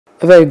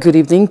A very good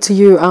evening to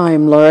you.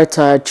 I'm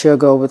Loretta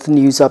Chogo with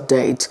News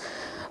Update.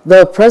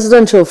 The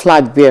presidential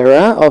flag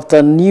bearer of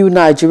the new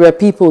Nigeria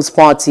People's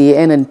Party,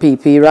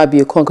 NNPP,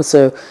 Rabiu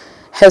Kwankwaso,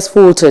 has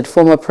faulted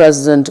former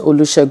President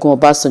Olusegun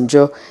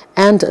Obasanjo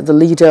and the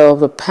leader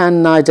of the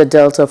Pan-Niger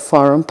Delta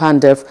Forum,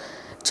 PANDEF,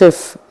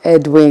 Chief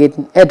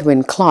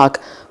Edwin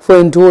Clark, for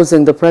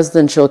endorsing the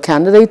presidential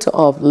candidate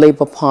of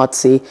Labour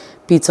Party,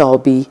 Peter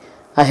Obi,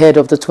 ahead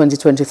of the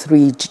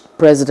 2023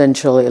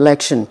 presidential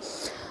election.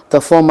 The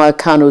former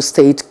Kano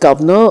State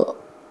governor,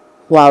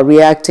 while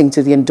reacting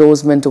to the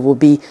endorsement of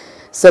Obi,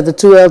 said the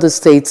two elder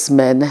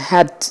statesmen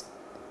had,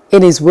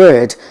 in his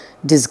word,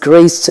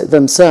 disgraced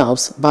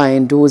themselves by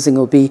endorsing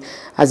Obi,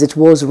 as it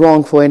was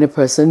wrong for any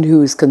person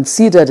who is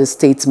considered a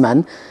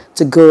statesman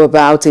to go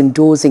about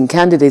endorsing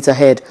candidates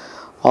ahead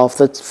of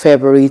the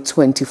February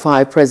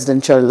 25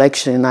 presidential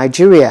election in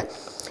Nigeria.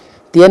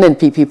 The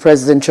NNPP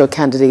presidential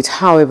candidate,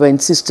 however,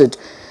 insisted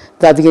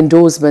that the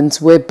endorsements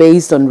were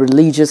based on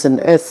religious and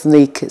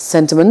ethnic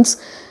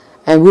sentiments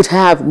and would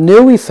have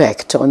no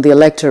effect on the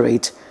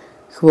electorate,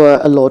 who are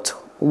a lot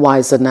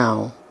wiser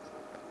now.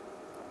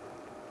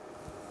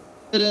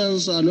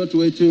 Nigerians are not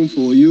waiting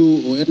for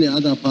you or any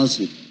other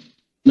person.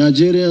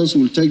 Nigerians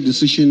will take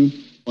decision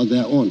on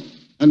their own.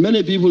 And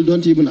many people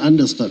don't even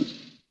understand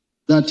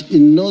that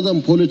in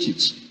northern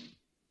politics,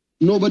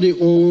 nobody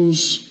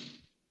owns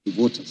the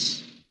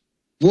voters.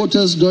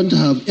 Voters don't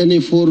have any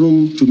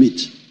forum to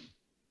meet.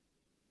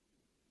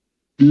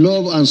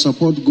 Love and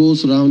support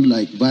goes around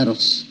like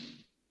virus.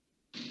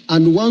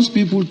 And once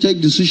people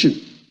take decision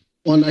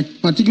on a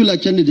particular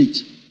candidate,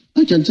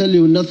 I can tell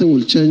you nothing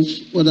will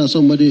change whether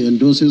somebody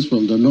endorses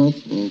from the north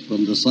or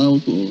from the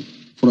south or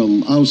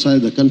from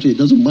outside the country. It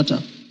doesn't matter.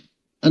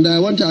 And I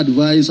want to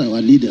advise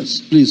our leaders,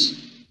 please,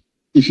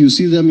 if you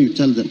see them, you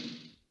tell them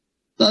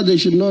that they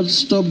should not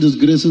stop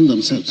disgracing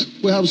themselves.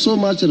 We have so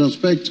much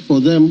respect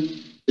for them.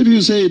 If you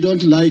say you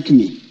don't like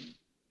me,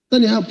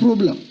 then you have a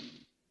problem.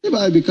 If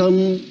I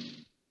become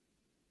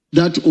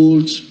that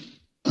old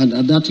and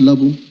at that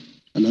level,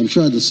 and I'm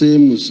sure the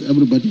same with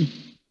everybody,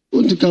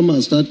 want to come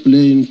and start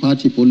playing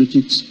party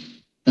politics,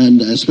 and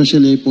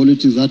especially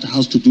politics that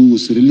has to do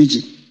with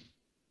religion.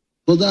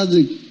 So that's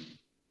the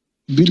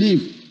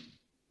belief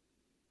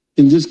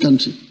in this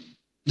country.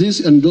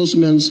 These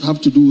endorsements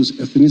have to do with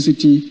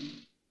ethnicity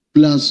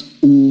plus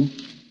or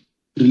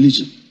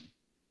religion.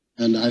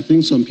 And I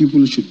think some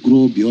people should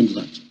grow beyond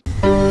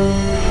that.